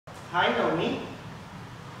Hi, Nomi.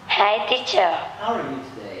 Hi, teacher. How are you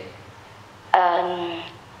today?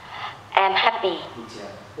 I'm happy. Teacher.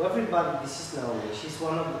 Well, everybody, this is Nomi. She's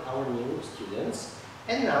one of our new students,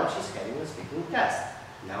 and now she's having a speaking test.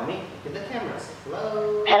 Naomi, look at the camera. Say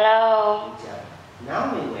hello. Hello. Teacher.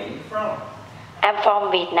 Naomi, where are you from? I'm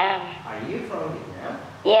from Vietnam. Are you from Vietnam?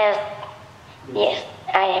 Yes. Good Yes,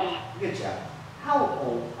 I am. job. Good job. How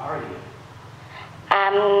old are you?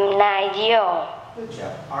 I'm 9 years old. Good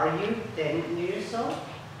job. Are you 10 years old?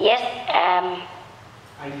 Yes,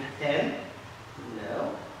 Are you 10?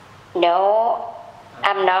 No. no,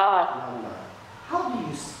 I'm not. No, no. How do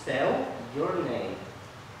you spell your name?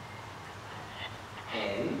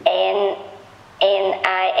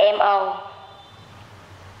 N-I-M-O.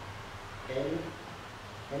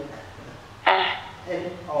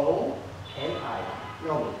 N-O-N-I.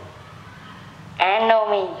 Nomi.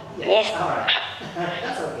 Nomi. Yes. All right.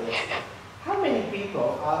 That's okay. How many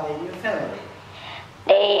people are in your family?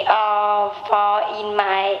 They are four in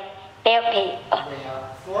my family. There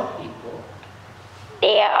are 4 people.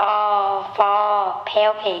 There are four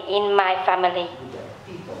people in my family. Good job.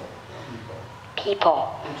 People.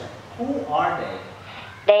 People. Good job. Who are they?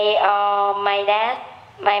 They are my dad,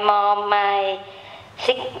 my mom, my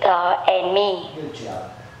sister, and me. Good job.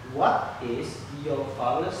 What is your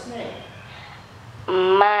father's name?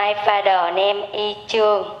 My father name is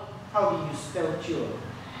Trương. How do you spell June?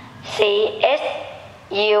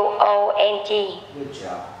 C-S-U-O-N-G. Good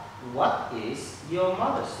job. What is your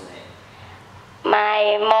mother's name?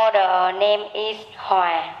 My mother name is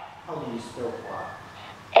Hòa. How do you spell Hoa?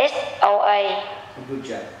 S-O-A. Good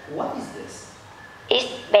job. What is this? It's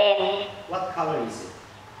pen. What color is it?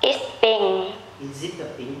 It's pink. Is it a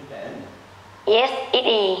pink pen? Yes, it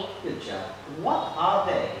is. Good job. What are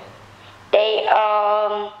they? They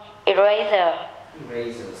are eraser.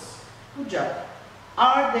 Erasers. Good job.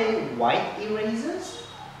 Are they white erasers?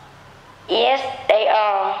 Yes, they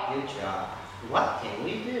are. Good job. What can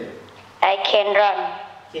you do? I can run.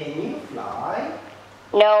 Can you fly?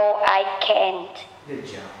 No, I can't. Good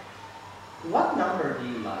job. What number do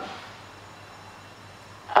you like?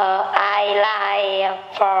 I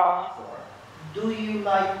like 4. 4. Do you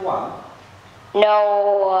like 1?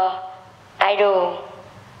 No, I do.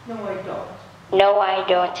 No, I don't. No, I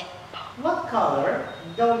don't. What color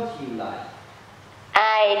don't you like?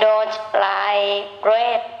 I don't like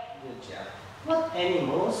red. Good job. What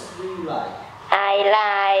animals do you like? I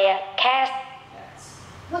like cat. Cats.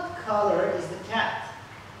 What color is the cat?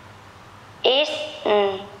 It's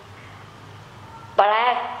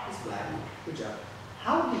black. It's black. Good job.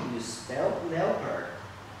 How do you spell leopard?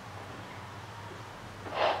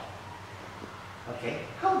 Okay.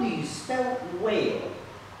 How do you spell whale?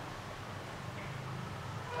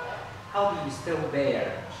 How do you spell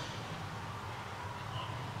bear?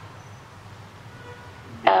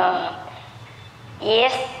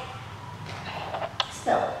 Yes,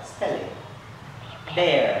 Spelling.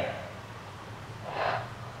 Bear.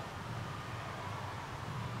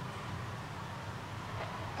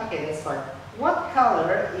 Okay, that's fine. What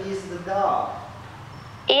color is the dog?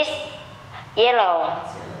 it's yellow.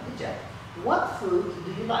 It's yellow. Good job. What food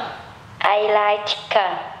do you like? I like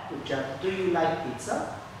chicken. Good job. Do you like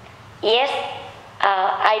pizza? Yes,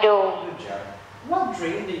 I do. Good job. What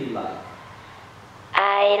drink do you like?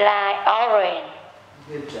 I like orange.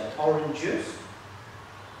 Good job. Orange juice?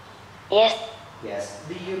 Yes, Yes.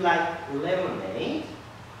 Do you like lemonade?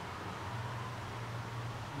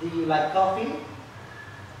 Do you like coffee?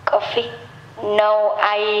 coffee. No,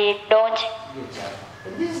 I don't. Good job.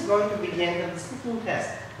 And this is going to be the end of the speaking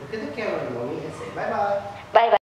test. Look at the camera, Nomi, and say bye-bye. Bye bye.